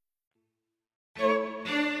dialer.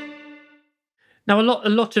 Now, a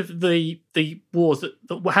lot of the wars that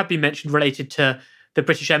have been mentioned related to the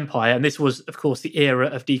British Empire, and this was, of course, the era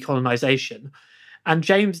of decolonisation. And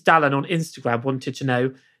James Dallin on Instagram wanted to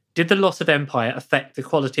know, did the loss of empire affect the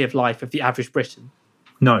quality of life of the average Briton?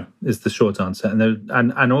 No, is the short answer.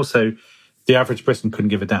 And also, the average Briton couldn't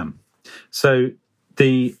give a damn. So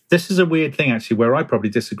this is a weird thing, actually, where I probably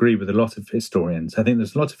disagree with a lot of historians. I think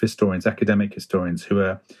there's a lot of historians, academic historians, who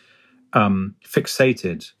are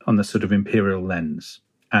fixated on the sort of imperial lens,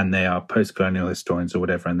 and they are post-colonial historians or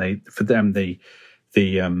whatever. And for them, the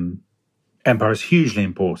empire is hugely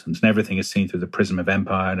important, and everything is seen through the prism of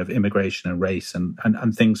empire and of immigration and race and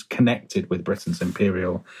things connected with Britain's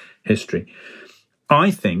imperial history. I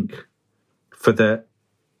think, for the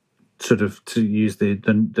sort of, to use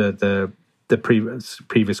the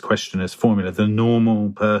previous questioner's formula, the normal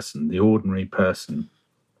person, the ordinary person,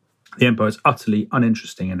 the empire is utterly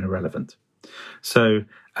uninteresting and irrelevant. So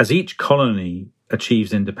as each colony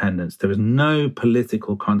achieves independence, there is no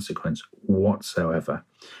political consequence whatsoever.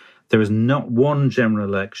 There is not one general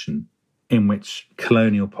election in which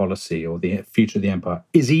colonial policy or the future of the empire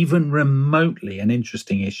is even remotely an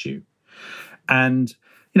interesting issue. And,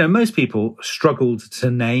 most people struggled to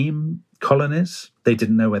name colonies. They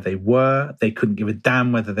didn't know where they were. They couldn't give a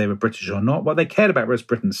damn whether they were British or not. What they cared about was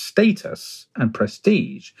Britain's status and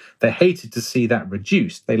prestige. They hated to see that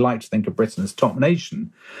reduced. They liked to think of Britain as top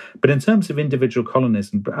nation. But in terms of individual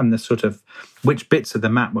colonies and the sort of which bits of the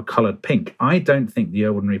map were coloured pink, I don't think the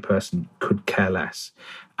ordinary person could care less.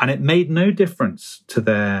 And it made no difference to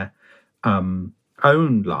their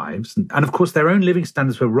own lives. And of course, their own living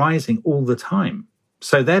standards were rising all the time.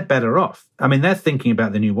 So they're better off. I mean, they're thinking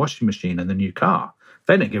about the new washing machine and the new car.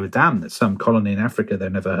 They don't give a damn that some colony in Africa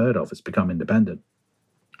they've never heard of has become independent.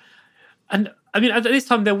 And I mean, at this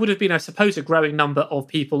time, there would have been, I suppose, a growing number of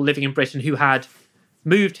people living in Britain who had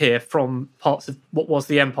moved here from parts of what was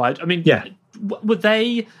the empire. I mean, yeah.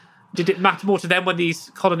 Did it matter more to them when these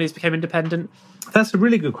colonies became independent? That's a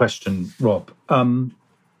really good question, Rob.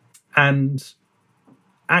 And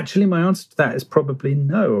actually, my answer to that is probably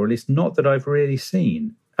no, or at least not that I've really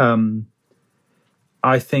seen.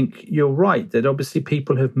 I think you're right that obviously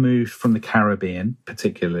people have moved from the Caribbean,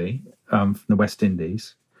 particularly from the West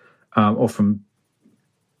Indies, or from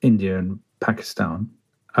India and Pakistan,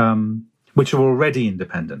 which are already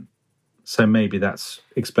independent. So maybe that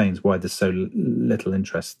explains why there's so little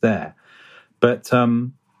interest there. But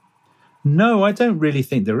no, I don't really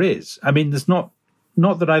think there is. I mean, there's not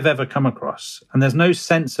that I've ever come across. And there's no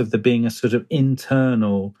sense of there being a sort of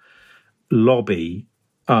internal lobby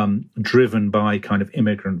driven by kind of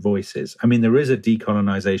immigrant voices. I mean, there is a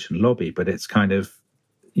decolonization lobby, but it's kind of,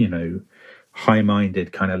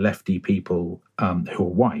 high-minded kind of lefty people who are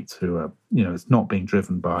white, who are, it's not being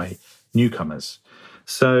driven by newcomers.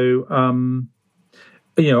 So,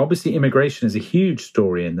 obviously immigration is a huge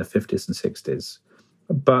story in the 50s and 60s.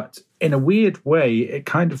 But in a weird way, it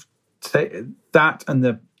kind of that and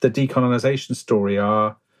the decolonization story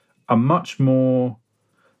are much more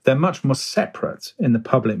separate in the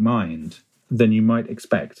public mind than you might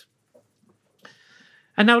expect.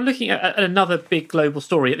 And now looking at another big global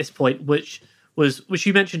story at this point, which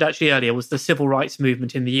you mentioned actually earlier, was the civil rights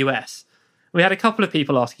movement in the US. We had a couple of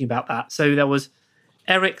people asking about that. So there was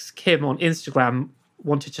Eric's Kim on Instagram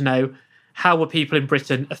wanted to know, how were people in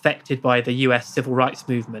Britain affected by the US civil rights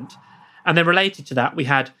movement? And then related to that, we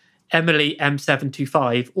had Emily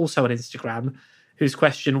M725, also on Instagram, whose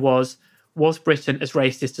question was Britain as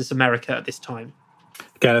racist as America at this time?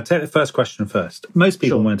 Okay, I'll take the first question first. Most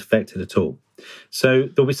people weren't affected at all. So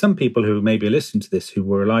there'll be some people who maybe listen to this who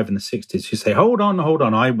were alive in the 60s who say, hold on.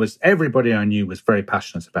 Everybody I knew was very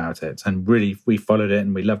passionate about it. And really, we followed it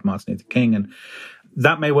and we loved Martin Luther King. And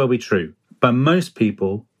that may well be true. But most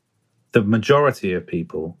people, the majority of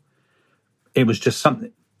people, it was just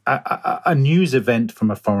something, a news event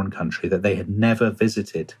from a foreign country that they had never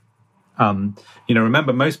visited.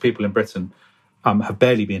 Remember, most people in Britain have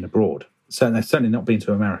barely been abroad. So they've certainly not been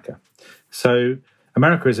to America. So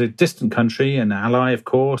America is a distant country, an ally, of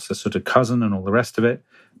course, a sort of cousin and all the rest of it.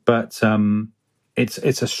 But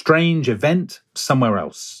it's a strange event somewhere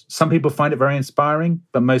else. Some people find it very inspiring,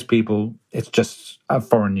 but most people, it's just a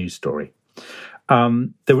foreign news story.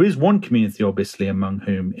 There is one community, obviously, among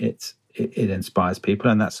whom it inspires people,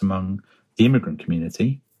 and that's among the immigrant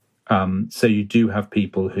community. So you do have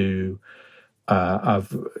people who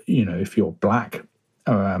if you're black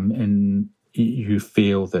and you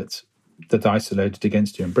feel that isolated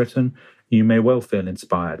against you in Britain, you may well feel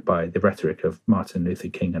inspired by the rhetoric of Martin Luther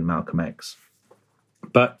King and Malcolm X.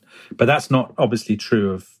 But that's not obviously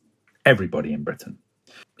true of everybody in Britain.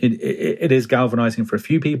 It is galvanizing for a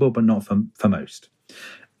few people, but not for most.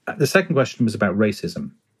 The second question was about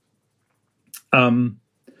racism.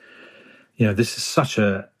 This is such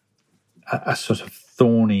a sort of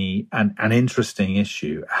thorny and interesting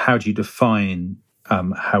issue. How do you define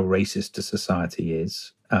how racist a society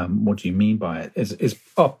is? What do you mean by it?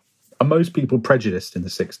 Are most people prejudiced in the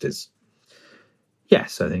 60s?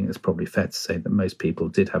 Yes, I think it's probably fair to say that most people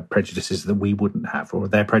did have prejudices that we wouldn't have, or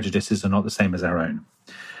their prejudices are not the same as our own.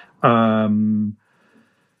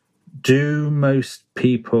 Do most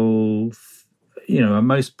people, are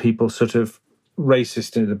most people sort of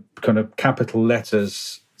racist in the kind of capital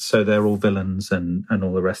letters, so they're all villains and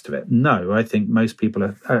all the rest of it? No, I think most people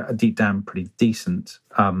are deep down pretty decent.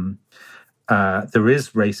 There is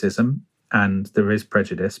racism and there is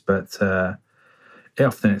prejudice, but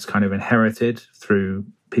often it's kind of inherited through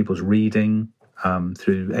people's reading,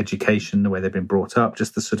 through education, the way they've been brought up,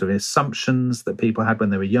 just the sort of assumptions that people had when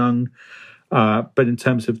they were young. But in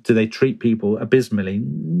terms of, do they treat people abysmally?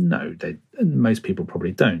 No, most people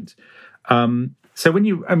probably don't. So if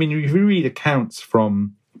you read accounts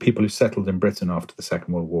from people who settled in Britain after the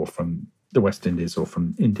Second World War from the West Indies or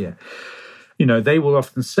from India, they will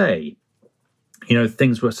often say,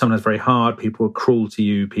 things were sometimes very hard, people were cruel to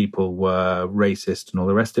you, people were racist and all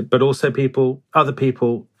the rest of it, but also other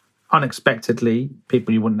people, unexpectedly,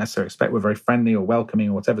 people you wouldn't necessarily expect, were very friendly or welcoming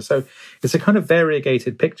or whatever. So it's a kind of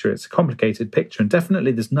variegated picture, it's a complicated picture, and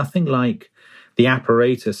definitely there's nothing like the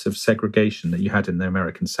apparatus of segregation that you had in the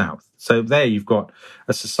American South. So there you've got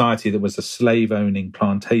a society that was a slave-owning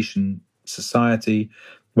plantation society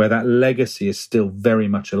where that legacy is still very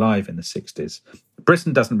much alive in the 60s.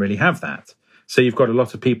 Britain doesn't really have that. So you've got a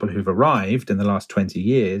lot of people who've arrived in the last 20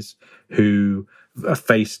 years who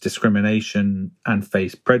face discrimination and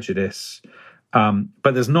face prejudice,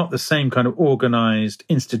 but there's not the same kind of organised,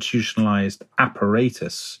 institutionalised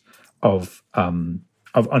apparatus of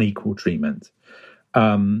unequal treatment.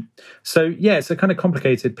 So yeah, it's a kind of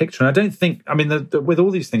complicated picture. And I don't think, with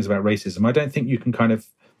all these things about racism, I don't think you can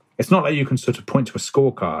it's not like you can sort of point to a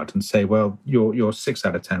scorecard and say, well, you're 6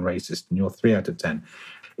 out of 10 racist and you're 3 out of 10.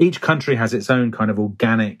 Each country has its own kind of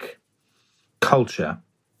organic culture,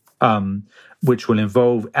 which will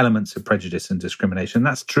involve elements of prejudice and discrimination.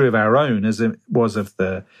 That's true of our own as it was of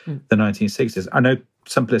the 1960s. I know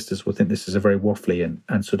some listeners will think this is a very waffly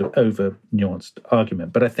and sort of over-nuanced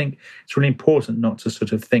argument, but I think it's really important not to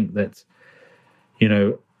sort of think that,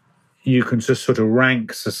 you can just sort of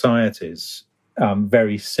rank societies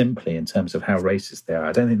very simply in terms of how racist they are.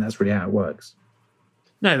 I don't think that's really how it works.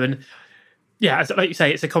 No, and yeah, like you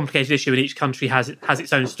say, it's a complicated issue, and each country has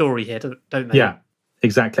its own story here, don't they? Yeah,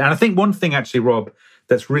 exactly. And I think one thing actually, Rob,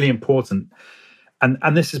 that's really important, and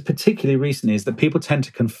this is particularly recently, is that people tend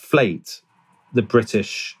to conflate the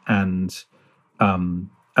British and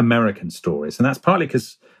American stories. And that's partly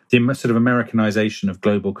because the sort of Americanization of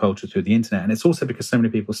global culture through the internet, and it's also because so many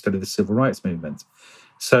people study the civil rights movement.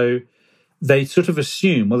 So they sort of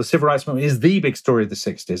assume, well, the civil rights movement is the big story of the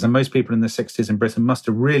 60s, and most people in the 60s in Britain must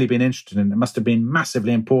have really been interested in it. It must have been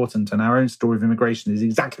massively important, and our own story of immigration is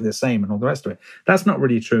exactly the same and all the rest of it. That's not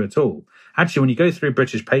really true at all. Actually, when you go through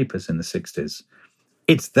British papers in the 60s,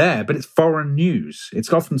 it's there, but it's foreign news.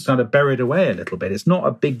 It's often sort of buried away a little bit. It's not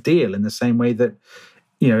a big deal in the same way that,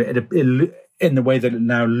 in the way that it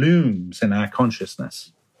now looms in our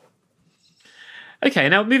consciousness. Okay,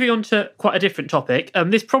 now moving on to quite a different topic.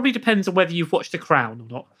 This probably depends on whether you've watched The Crown or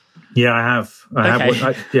not. Yeah, I have.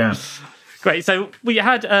 Yeah. Great. So we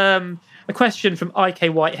had a question from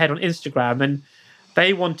IK Whitehead on Instagram, and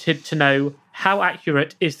they wanted to know, how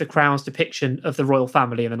accurate is The Crown's depiction of the royal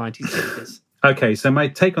family in the 1960s? Okay, so my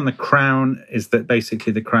take on The Crown is that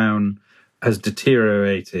basically The Crown has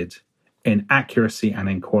deteriorated in accuracy and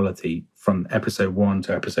in quality from episode 1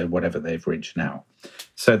 to episode whatever they've reached now.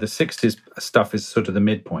 So the 60s stuff is sort of the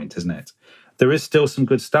midpoint, isn't it? There is still some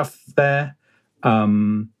good stuff there.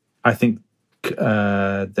 I think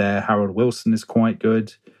their Harold Wilson is quite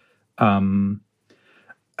good. But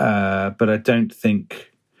I don't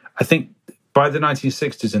think... I think by the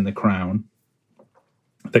 1960s in The Crown,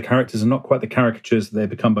 the characters are not quite the caricatures that they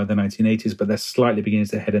become by the 1980s, but they're slightly beginning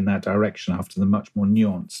to head in that direction after the much more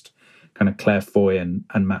nuanced kind of Claire Foy and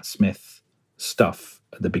Matt Smith stuff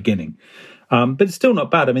at the beginning. But it's still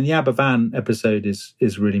not bad. I mean, the Aberfan episode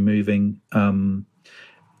is really moving.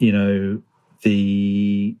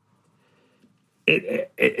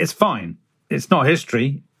 It's fine. It's not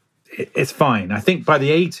history. It's fine. I think by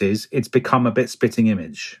the 80s, it's become a bit spitting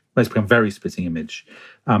image. It's become very spitting image.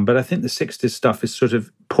 But I think the 60s stuff is sort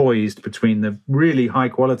of poised between the really high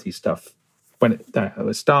quality stuff when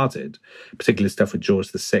it started, particularly stuff with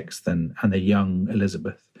George VI and the young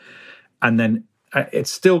Elizabeth. And then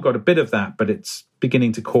it's still got a bit of that, but it's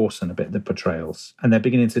beginning to coarsen a bit, the portrayals. And they're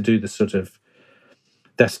beginning to do the sort of,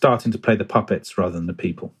 they're starting to play the puppets rather than the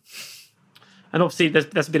people. And obviously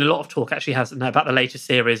there's been a lot of talk, actually, hasn't there, about the later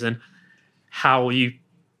series and how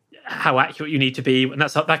how accurate you need to be, and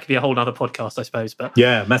that could be a whole other podcast, I suppose. But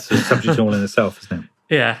yeah, that's a subject all in itself, isn't it?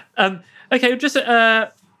 Yeah. Okay, just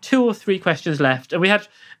 2 or 3 questions left, and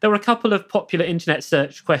there were a couple of popular internet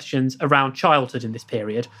search questions around childhood in this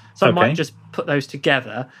period, so I might just put those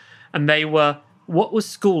together. And they were: what was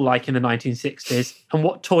school like in the 1960s, and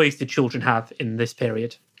what toys did children have in this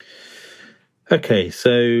period? Okay,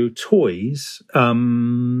 so toys.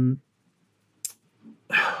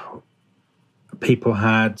 People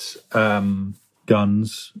had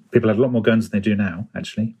guns. People had a lot more guns than they do now,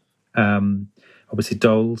 actually. Obviously,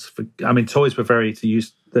 dolls. Toys were very, to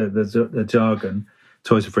use the jargon,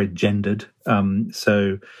 toys were very gendered.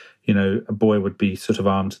 So, a boy would be sort of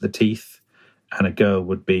armed to the teeth, and a girl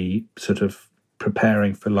would be sort of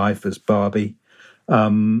preparing for life as Barbie.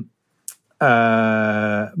 Much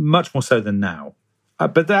more so than now.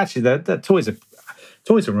 But actually, the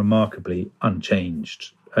toys are remarkably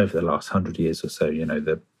unchanged over the last 100 years or so.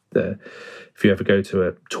 If you ever go to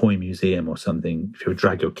a toy museum or something, if you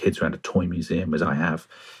drag your kids around a toy museum, as I have,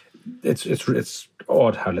 it's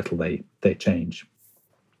odd how little they change.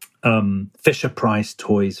 Fisher-Price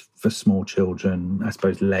toys for small children, I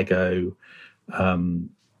suppose Lego,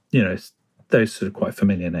 those sort of quite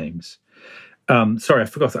familiar names. Sorry,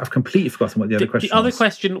 I've completely forgotten what the other question was. The other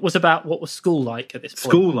question was about what was school like at this point.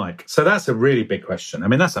 School like. So that's a really big question.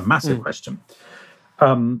 That's a massive question.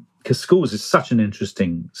 Because schools is such an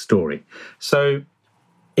interesting story. So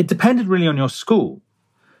it depended really on your school.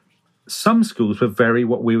 Some schools were very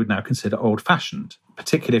what we would now consider old-fashioned,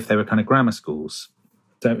 particularly if they were kind of grammar schools.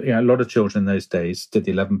 So a lot of children in those days did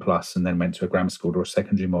the 11 plus and then went to a grammar school or a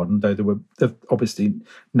secondary modern, though there were obviously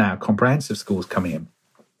now comprehensive schools coming in.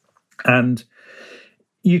 And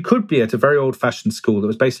you could be at a very old-fashioned school that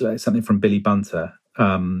was basically like something from Billy Bunter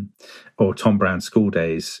or Tom Brown's School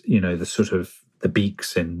Days, the sort of the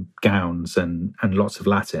beaks in gowns and lots of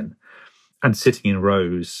Latin and sitting in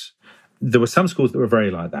rows. There were some schools that were very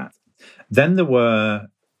like that. Then there were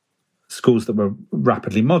schools that were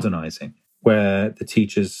rapidly modernizing, where the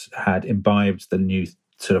teachers had imbibed the new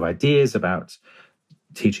sort of ideas about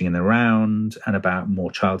teaching in the round and about more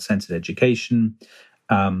child-centered education.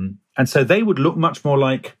 And so they would look much more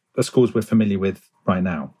like the schools we're familiar with right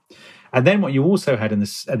now. And then what you also had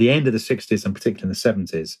at the end of the 60s and particularly in the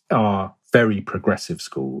 70s are very progressive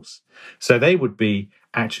schools. So they would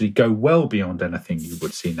actually go well beyond anything you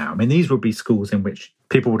would see now. These would be schools in which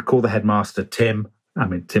people would call the headmaster Tim,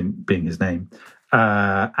 Tim being his name,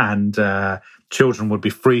 and children would be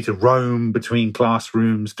free to roam between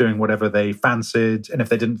classrooms doing whatever they fancied. And if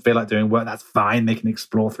they didn't feel like doing work, that's fine. They can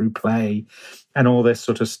explore through play and all this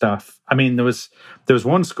sort of stuff. There was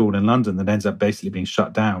one school in London that ends up basically being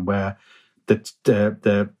shut down where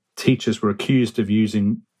the teachers were accused of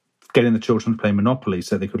getting the children to play Monopoly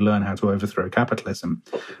so they could learn how to overthrow capitalism.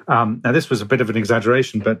 Now, this was a bit of an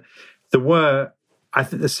exaggeration, but I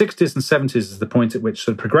think the 60s and 70s is the point at which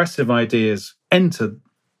sort of progressive ideas entered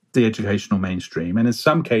the educational mainstream. And in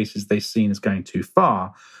some cases, they're seen as going too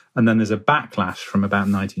far. And then there's a backlash from about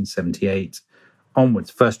 1978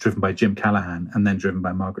 onwards, first driven by Jim Callaghan and then driven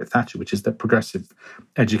by Margaret Thatcher, which is that progressive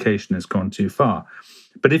education has gone too far.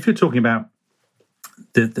 But if you're talking about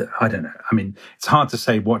I don't know. It's hard to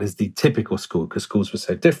say what is the typical school because schools were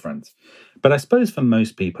so different. But I suppose for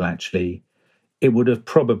most people, actually, it would have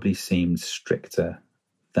probably seemed stricter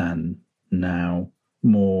than now.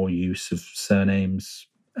 More use of surnames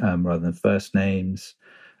rather than first names,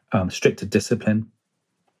 stricter discipline.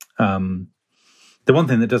 The one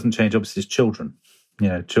thing that doesn't change, obviously, is children.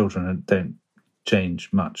 Children don't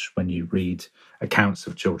change much when you read accounts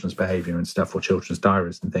of children's behaviour and stuff, or children's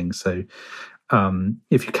diaries and things. So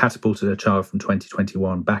if you catapulted a child from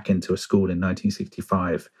 2021 back into a school in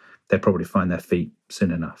 1965, they'd probably find their feet soon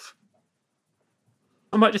enough.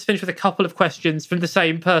 I might just finish with a couple of questions from the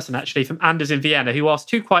same person, actually, from Anders in Vienna, who asked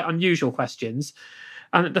 2 quite unusual questions.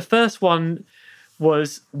 And the first one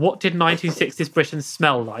was, what did 1960s Britain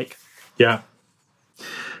smell like? Yeah.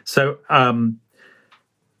 So I've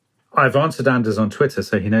answered Anders on Twitter,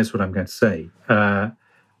 so he knows what I'm going to say. I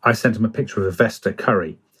sent him a picture of a Vesta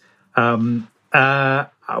curry.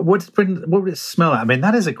 What would it smell like?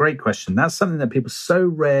 That is a great question. That's something that people so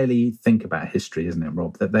rarely think about history, isn't it,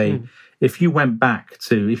 Rob? That if you went back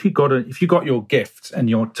to, if you got your gift and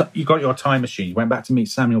you got your time machine, you went back to meet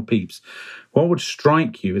Samuel Pepys, what would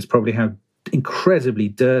strike you is probably how incredibly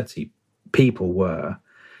dirty people were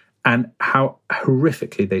and how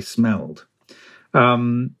horrifically they smelled.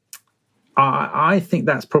 I think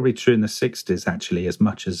that's probably true in the 60s, actually, as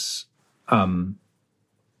much as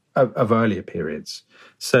of earlier periods.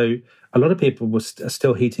 So a lot of people are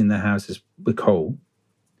still heating their houses with coal.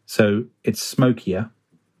 So it's smokier.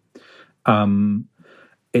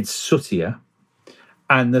 It's sootier.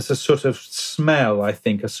 And there's a sort of smell, I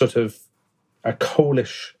think, a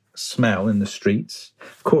coalish smell in the streets.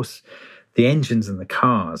 Of course, the engines in the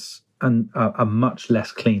cars are much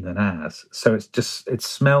less clean than ours. So it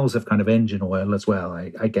smells of kind of engine oil as well,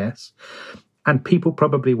 I guess. And people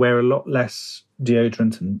probably wear a lot less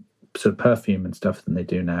deodorant and sort of perfume and stuff than they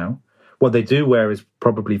do now. What they do wear is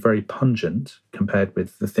probably very pungent compared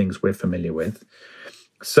with the things we're familiar with.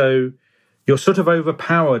 So you're sort of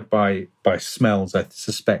overpowered by smells, I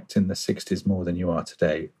suspect, in the 60s more than you are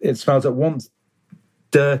today. It smells at once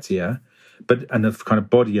dirtier, and of kind of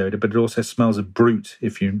body odor, but it also smells of Brut,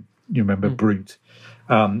 if you remember Brut,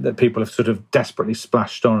 that people have sort of desperately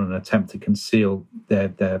splashed on in an attempt to conceal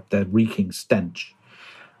their reeking stench.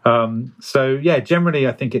 So yeah, generally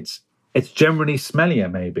I think it's generally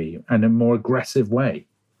smellier maybe, and a more aggressive way.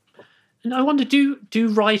 And I wonder, do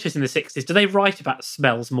writers in the 60s, do they write about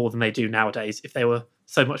smells more than they do nowadays if they were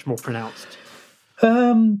so much more pronounced?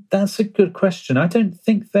 That's a good question. I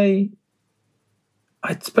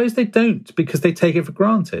suppose they don't, because they take it for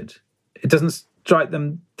granted. It doesn't strike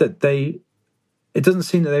them that it doesn't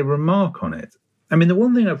seem that they remark on it. I mean, the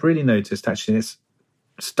one thing I've really noticed actually is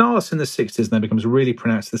starts in the 60s and then becomes really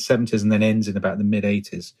pronounced in the 70s and then ends in about the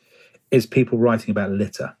mid-80s, is people writing about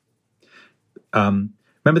litter.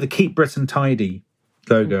 Remember the Keep Britain Tidy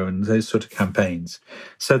logo and those sort of campaigns?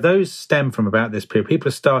 So those stem from about this period. People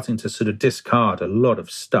are starting to sort of discard a lot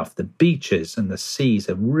of stuff. The beaches and the seas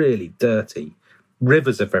are really dirty.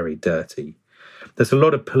 Rivers are very dirty. There's a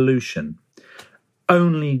lot of pollution.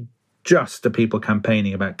 Only just are people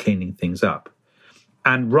campaigning about cleaning things up.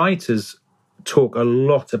 And writers talk a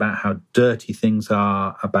lot about how dirty things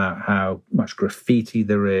are, about how much graffiti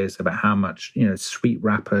there is, about how much, sweet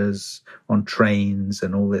wrappers on trains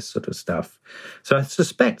and all this sort of stuff. So I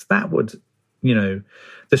suspect that would,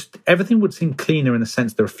 everything would seem cleaner in the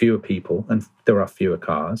sense there are fewer people and there are fewer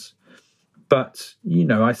cars. But,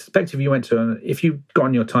 I suspect if you got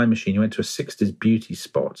on your time machine, you went to a 60s beauty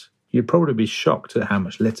spot, you'd probably be shocked at how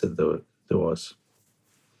much litter there was.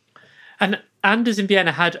 And Anders in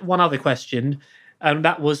Vienna had one other question, and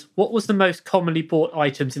that was, what was the most commonly bought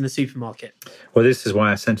items in the supermarket? Well, this is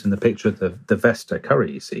why I sent in the picture of the Vesta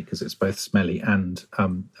curry, you see, because it's both smelly and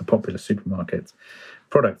a popular supermarket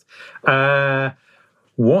product.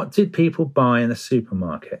 What did people buy in the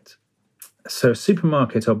supermarket? So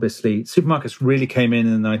supermarkets really came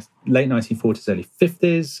in the late 1940s, early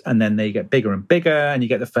 50s, and then they get bigger and bigger, and you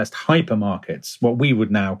get the first hypermarkets, what we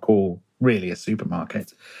would now call really a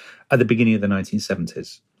supermarket, at the beginning of the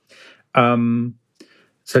 1970s.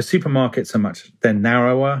 So supermarkets they're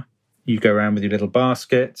narrower. You go around with your little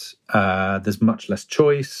basket. There's much less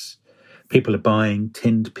choice. People are buying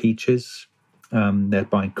tinned peaches. They're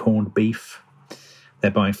buying corned beef. They're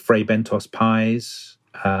buying Fray Bentos pies.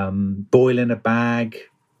 Boil in a bag,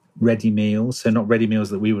 ready meals. So not ready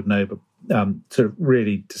meals that we would know, but sort of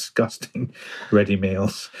really disgusting ready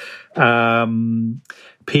meals.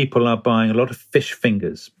 People are buying a lot of fish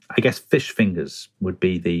fingers. I guess fish fingers would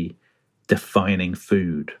be the defining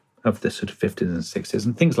food of the sort of 50s and 60s,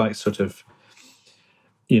 and things like sort of,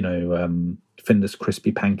 Finder's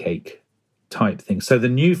crispy pancake type things. So the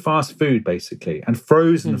new fast food, basically, and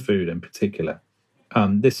frozen food in particular.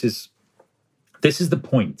 This is the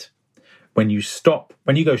point when you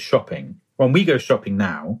go shopping. When we go shopping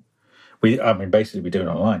now, basically we do it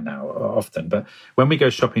online now often, but when we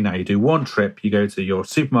go shopping now, you do one trip, you go to your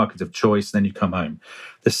supermarket of choice, and then you come home.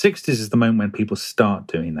 The 60s is the moment when people start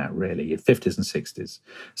doing that, really, 50s and 60s.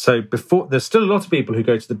 So there's still a lot of people who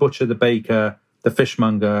go to the butcher, the baker, the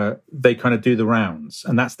fishmonger, they kind of do the rounds,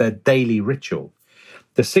 and that's their daily ritual.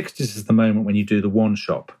 The 60s is the moment when you do the one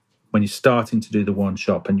shop, when you're starting to do the one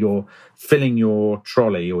shop and you're filling your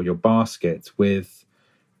trolley or your basket with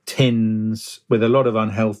tins with a lot of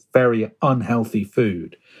very unhealthy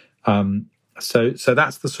food. So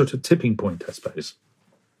that's the sort of tipping point, I suppose.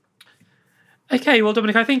 Okay, well,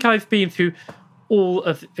 Dominic, I think I've been through all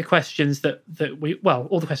of the questions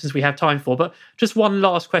all the questions we have time for, but just one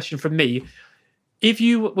last question from me. If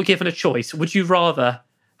you were given a choice, would you rather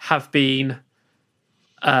have been,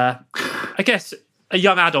 I guess, a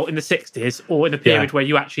young adult in the 60s or in a period where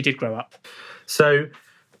you actually did grow up? So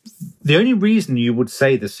the only reason you would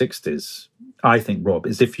say the 60s, I think, Rob,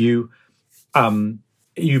 is if you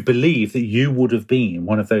believe that you would have been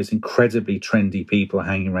one of those incredibly trendy people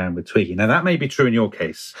hanging around with Twiggy. Now, that may be true in your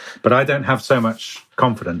case, but I don't have so much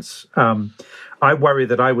confidence. I worry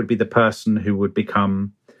that I would be the person who would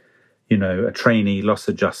become, a trainee loss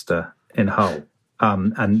adjuster in Hull.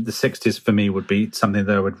 And the 60s for me would be something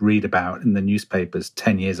that I would read about in the newspapers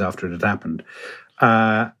 10 years after it had happened.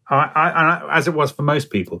 As it was for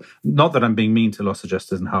most people. Not that I'm being mean to Loss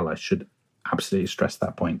Adjusters and Hull. I should absolutely stress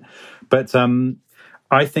that point. But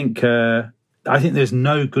I think there's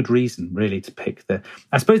no good reason really to pick the.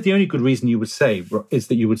 I suppose the only good reason you would say is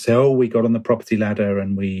that you would say, "Oh, we got on the property ladder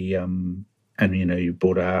and we you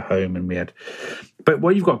bought our home and we had." But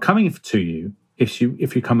what you've got coming to you if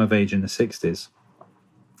you come of age in the 60s,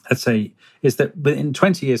 let's say, is that in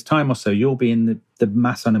 20 years' time or so, you'll be in the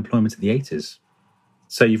mass unemployment of the 80s.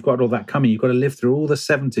 So you've got all that coming. You've got to live through all the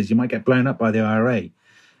 70s. You might get blown up by the IRA.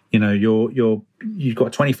 You've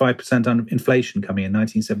got 25% inflation coming in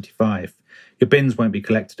 1975. Your bins won't be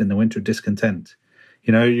collected in the winter of discontent.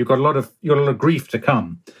 You've got a lot of grief to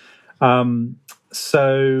come.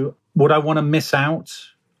 So would I want to miss out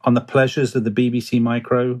on the pleasures of the BBC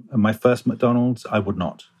Micro and my first McDonald's? I would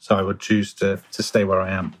not. So I would choose to stay where I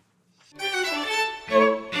am.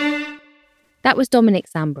 That was Dominic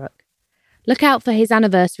Sambrook. Look out for his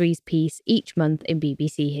anniversaries piece each month in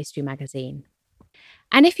BBC History magazine.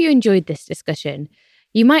 And if you enjoyed this discussion,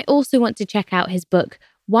 you might also want to check out his book,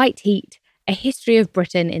 White Heat, A History of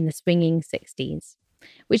Britain in the Swinging 60s,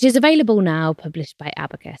 which is available now, published by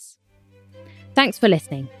Abacus. Thanks for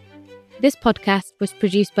listening. This podcast was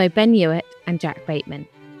produced by Ben Hewitt and Jack Bateman.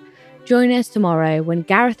 Join us tomorrow when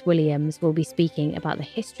Gareth Williams will be speaking about the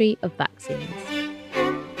history of vaccines.